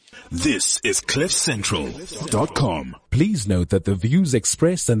This is CliffCentral.com. Please note that the views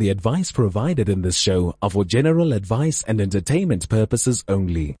expressed and the advice provided in this show are for general advice and entertainment purposes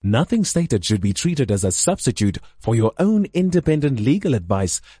only. Nothing stated should be treated as a substitute for your own independent legal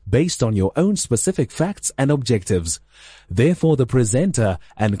advice based on your own specific facts and objectives. Therefore, the presenter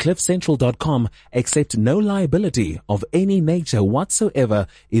and CliffCentral.com accept no liability of any nature whatsoever,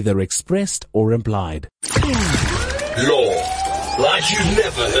 either expressed or implied. Law, like you've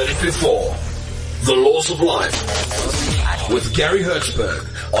never heard it before. The Laws of Life with Gary Hertzberg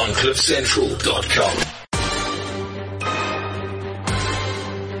on CliffCentral.com.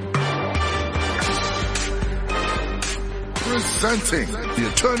 Presenting the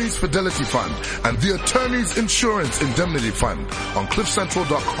Attorneys Fidelity Fund and the Attorneys Insurance Indemnity Fund on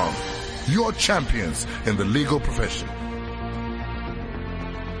CliffCentral.com. Your champions in the legal profession.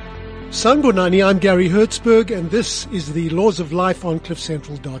 Sanbonani, I'm Gary Hertzberg, and this is the Laws of Life on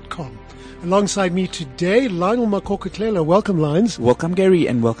CliffCentral.com. Alongside me today, Lionel Makokotlela. Welcome, Lions. Welcome, Gary,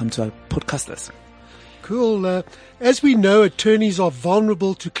 and welcome to our podcasters. Cool. As we know, attorneys are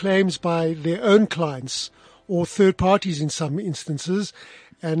vulnerable to claims by their own clients or third parties in some instances,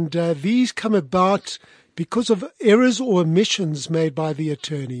 and these come about because of errors or omissions made by the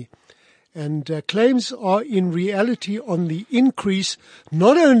attorney. And claims are in reality on the increase,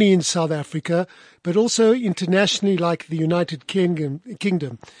 not only in South Africa, but also internationally, like the United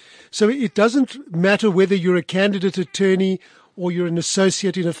Kingdom. So it doesn't matter whether you're a candidate attorney or you're an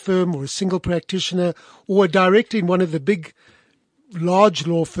associate in a firm or a single practitioner or a director in one of the big, large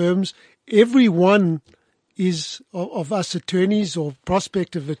law firms. Everyone is of us attorneys or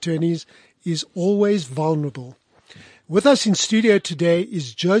prospective attorneys is always vulnerable. With us in studio today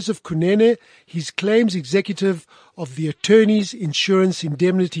is Joseph Kunene. He's claims executive of the Attorneys Insurance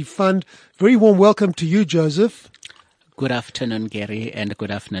Indemnity Fund. Very warm welcome to you, Joseph. Good afternoon, Gary, and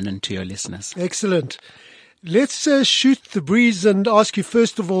good afternoon to your listeners. Excellent. Let's shoot the breeze and ask you,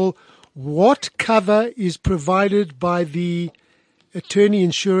 first of all, what cover is provided by the Attorney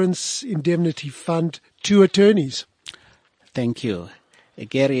Insurance Indemnity Fund to attorneys? Thank you.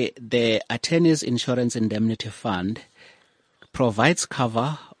 Gary, the Attorneys Insurance Indemnity Fund provides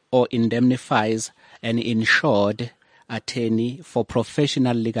cover or indemnifies an insured attorney for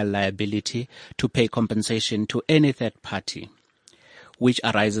professional legal liability to pay compensation to any third party which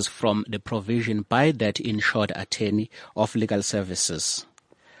arises from the provision by that insured attorney of legal services.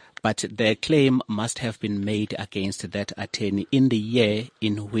 But the claim must have been made against that attorney in the year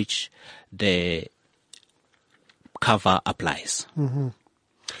in which the cover applies. Mm-hmm.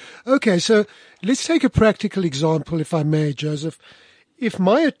 Okay, so let's take a practical example, if I may, Joseph. If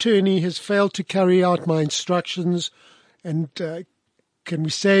my attorney has failed to carry out my instructions and, can we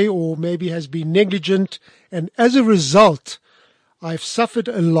say, or maybe has been negligent, and as a result, I've suffered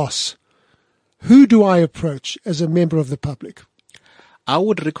a loss, who do I approach as a member of the public? I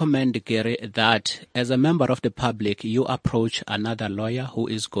would recommend, Gary, that as a member of the public, you approach another lawyer who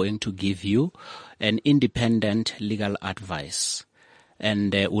is going to give you an independent legal advice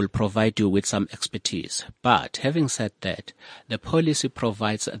and will provide you with some expertise. But having said that, the policy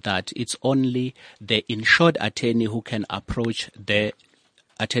provides that it's only the insured attorney who can approach the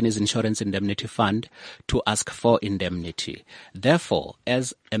Attorney's Insurance Indemnity Fund to ask for indemnity. Therefore,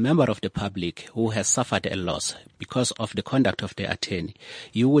 as a member of the public who has suffered a loss because of the conduct of the attorney,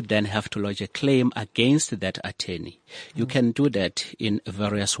 you would then have to lodge a claim against that attorney. You can do that in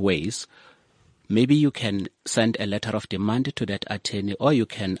various ways. Maybe you can send a letter of demand to that attorney, or you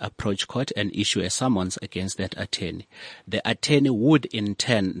can approach court and issue a summons against that attorney. The attorney would in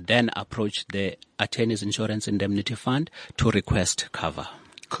turn then approach the Attorney's Insurance Indemnity Fund to request cover.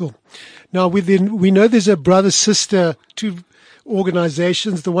 Cool. Now, we know there's a brother-sister two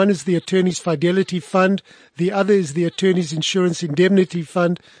organizations. The one is the Attorneys Fidelity Fund. The other is the Attorneys Insurance Indemnity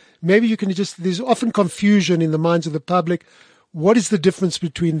Fund. Maybe you can there's often confusion in the minds of the public. What is the difference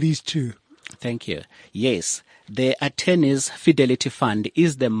between these two? Thank you. Yes, the Attorneys Fidelity Fund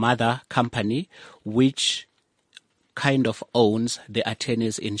is the mother company which kind of owns the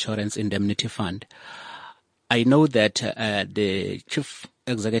Attorneys Insurance Indemnity Fund. I know that the chief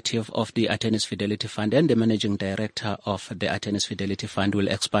executive of the Attorneys Fidelity Fund and the managing director of the Attorneys Fidelity Fund will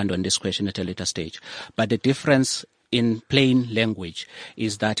expand on this question at a later stage. But the difference in plain language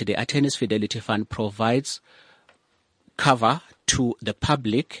is that the Attorneys Fidelity Fund provides cover to the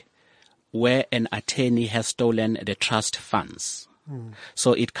public where an attorney has stolen the trust funds.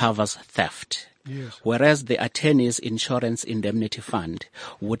 So it covers theft. Yes. Whereas the Attorneys Insurance Indemnity Fund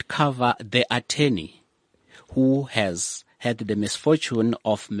would cover the attorney who has had the misfortune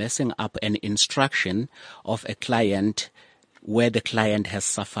of messing up an instruction of a client where the client has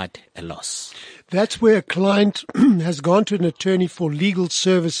suffered a loss. That's where a client has gone to an attorney for legal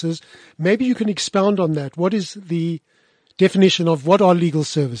services. Maybe you can expound on that. What is the definition of what are legal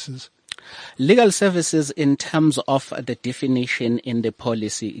services? Legal services, in terms of the definition in the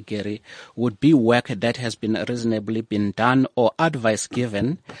policy, Gary, would be work that has been reasonably been done or advice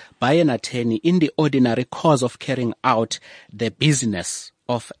given by an attorney in the ordinary course of carrying out the business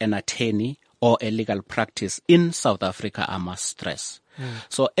of an attorney or a legal practice in South Africa, I must stress.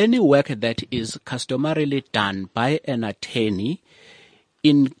 So any work that is customarily done by an attorney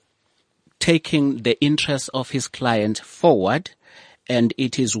in taking the interests of his client forward, and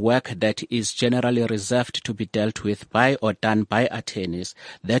it is work that is generally reserved to be dealt with by or done by attorneys,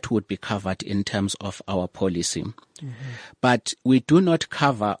 that would be covered in terms of our policy. But we do not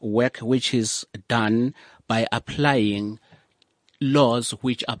cover work which is done by applying laws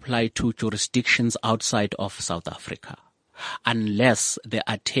which apply to jurisdictions outside of South Africa, unless the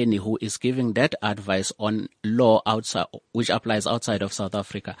attorney who is giving that advice on law outside, which applies outside of South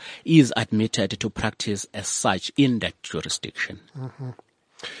Africa, is admitted to practice as such in that jurisdiction.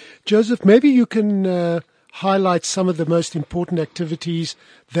 Joseph, maybe you can highlight some of the most important activities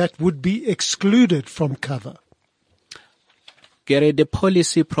that would be excluded from cover. Gary, the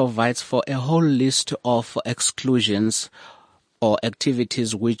policy provides for a whole list of exclusions or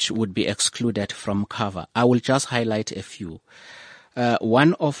activities which would be excluded from cover. I will just highlight a few.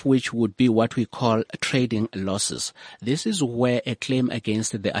 One of which would be what we call trading losses. This is where a claim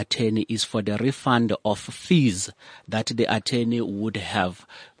against the attorney is for the refund of fees that the attorney would have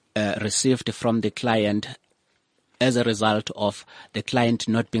received from the client as a result of the client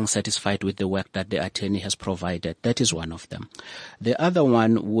not being satisfied with the work that the attorney has provided. That is one of them. The other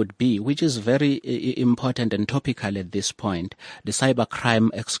one would be, which is very important and topical at this point, the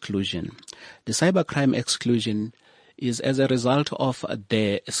cybercrime exclusion. The cybercrime exclusion is as a result of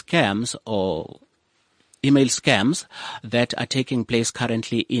the scams or email scams that are taking place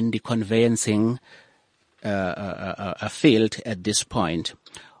currently in the conveyancing field at this point,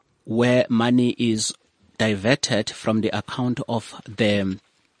 where money is diverted from the account of the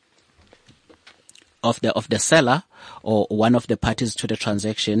seller or one of the parties to the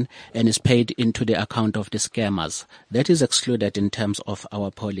transaction and is paid into the account of the scammers. That is excluded in terms of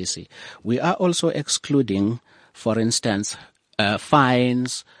our policy. We are also excluding, for instance,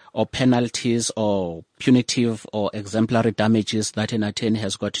 fines or penalties or punitive or exemplary damages that an attorney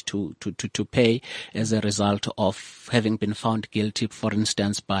has got to pay as a result of having been found guilty, for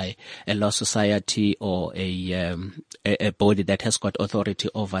instance, by a law society or a body that has got authority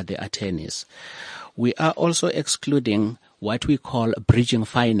over the attorneys. We are also excluding what we call bridging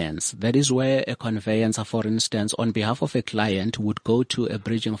finance. That is where a conveyancer, for instance, on behalf of a client would go to a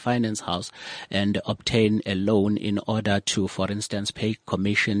bridging finance house and obtain a loan in order to, for instance, pay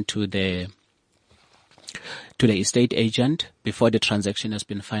commission to the estate agent before the transaction has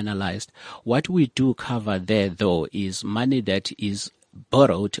been finalized. What we do cover there, though, is money that is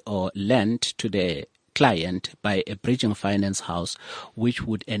borrowed or lent to the client by a bridging finance house, which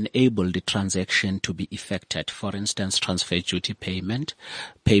would enable the transaction to be effected. For instance, transfer duty payment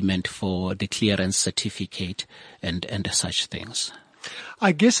for the clearance certificate, and such things.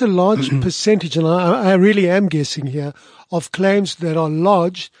 I guess a large percentage, and I really am guessing here, of claims that are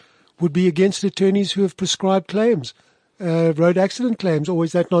lodged would be against attorneys who have prescribed claims, road accident claims, or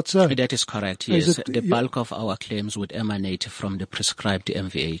is that not so? That is correct, yes. The bulk of our claims would emanate from the prescribed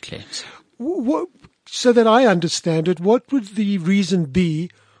MVA claims. So that I understand it, what would the reason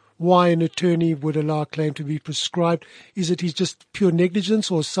be why an attorney would allow a claim to be prescribed? Is it just pure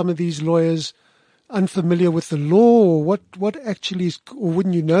negligence, or some of these lawyers unfamiliar with the law, or what actually is, or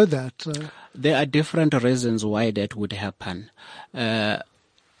wouldn't you know that? There are different reasons why that would happen. The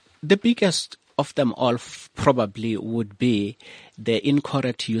biggest of them all probably would be the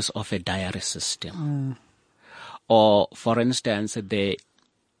incorrect use of a diary system. Or, for instance, the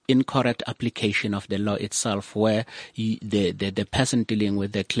incorrect application of the law itself, where the person dealing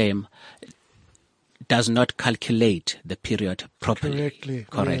with the claim does not calculate the period properly.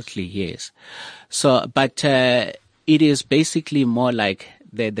 Correctly, yes. So, but it is basically more like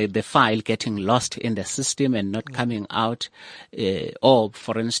the file getting lost in the system and not coming out, or,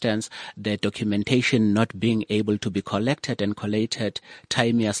 for instance, the documentation not being able to be collected and collated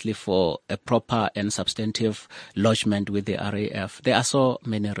timeously for a proper and substantive lodgement with the AIIF. There are so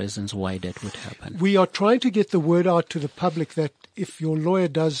many reasons why that would happen. We are trying to get the word out to the public that if your lawyer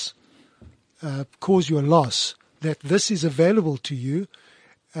does cause you a loss, that this is available to you,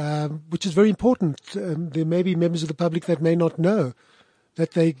 which is very important. There may be members of the public that may not know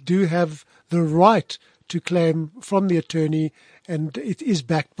that they do have the right to claim from the attorney, and it is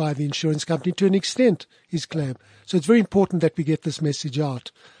backed by the insurance company to an extent, his claim. So it's very important that we get this message out.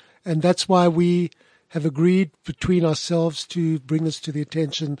 And that's why we have agreed between ourselves to bring this to the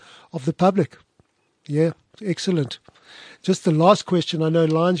attention of the public. Yeah, excellent. Just the last question. I know,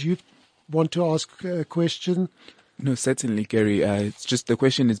 Lions, you want to ask a question. No, certainly, Gary. It's just the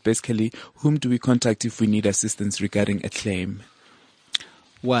question is basically, whom do we contact if we need assistance regarding a claim?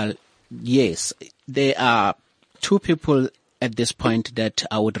 Well, yes, there are two people at this point that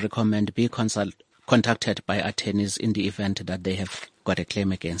I would recommend be contacted by attorneys in the event that they have got a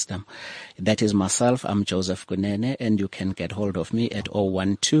claim against them. That is myself. I'm Joseph Kunene, and you can get hold of me at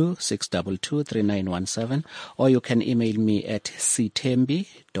 012-622-3917, or you can email me at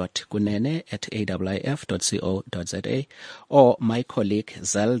ctembi.kunene@aiif.co.za, or my colleague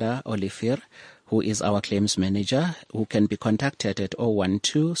Zelda Olivier, who is our claims manager, who can be contacted at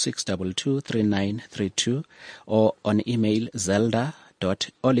 012-622-3932, or on email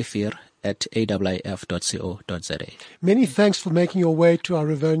zelda.olivier@aiif.co.za. Many thanks for making your way to our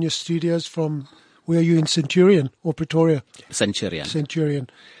Rivonia studios from, where are you, in Centurion or Pretoria? Centurion.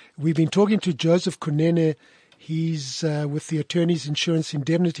 We've been talking to Joseph Kunene. He's with the Attorneys Insurance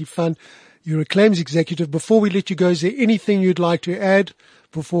Indemnity Fund. You're a claims executive. Before we let you go, is there anything you'd like to add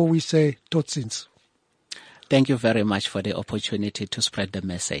before we say totsiens? Thank you very much for the opportunity to spread the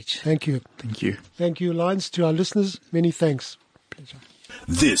message. Thank you. Thank you. Thank you, Lions. To our listeners, many thanks. Pleasure.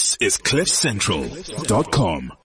 This is CliffCentral.com.